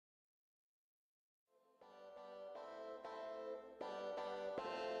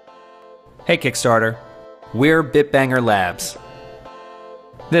Hey Kickstarter, we're Bitbanger Labs.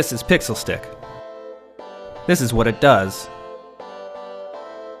 This is pixelstick. This is what it does.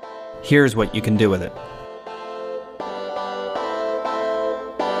 Here's what you can do with it.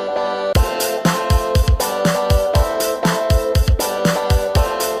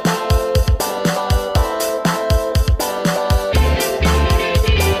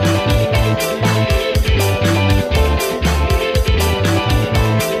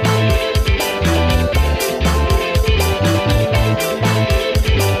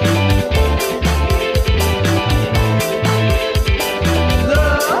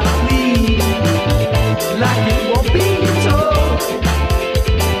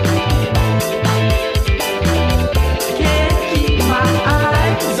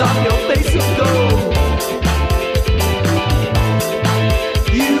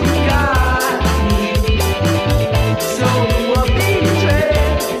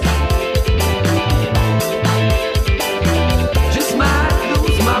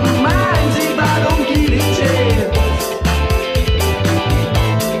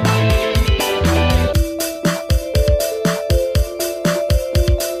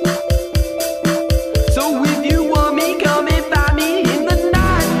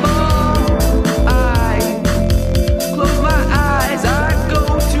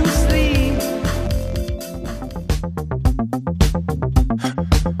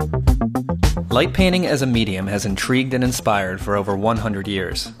 Light painting as a medium has intrigued and inspired for over 100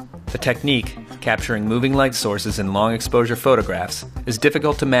 years. The technique, capturing moving light sources in long exposure photographs, is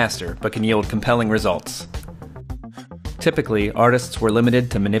difficult to master but can yield compelling results. Typically, artists were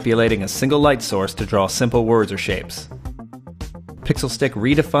limited to manipulating a single light source to draw simple words or shapes. Pixelstick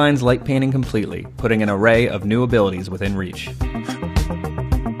redefines light painting completely, putting an array of new abilities within reach.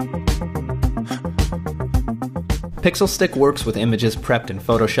 Pixelstick works with images prepped in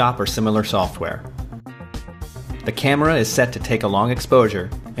Photoshop or similar software. The camera is set to take a long exposure,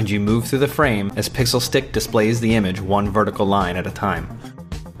 and you move through the frame as Pixelstick displays the image one vertical line at a time.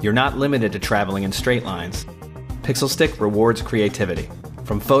 You're not limited to traveling in straight lines. Pixelstick rewards creativity.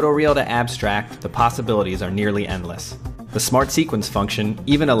 From photoreal to abstract, the possibilities are nearly endless. The Smart Sequence function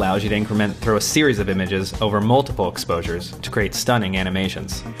even allows you to increment through a series of images over multiple exposures to create stunning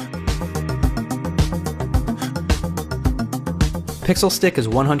animations. Pixelstick is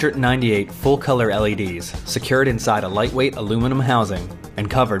 198 full-color LEDs, secured inside a lightweight aluminum housing and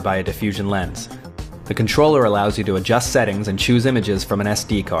covered by a diffusion lens. The controller allows you to adjust settings and choose images from an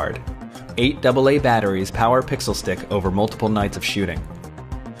SD card. 8 AA batteries power Pixelstick over multiple nights of shooting.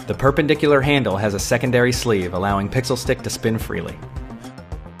 The perpendicular handle has a secondary sleeve, allowing Pixelstick to spin freely.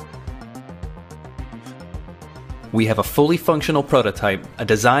 We have a fully functional prototype, a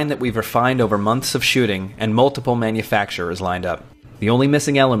design that we've refined over months of shooting, and multiple manufacturers lined up. The only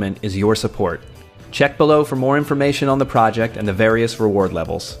missing element is your support. Check below for more information on the project and the various reward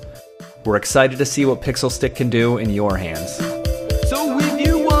levels. We're excited to see what Pixelstick can do in your hands.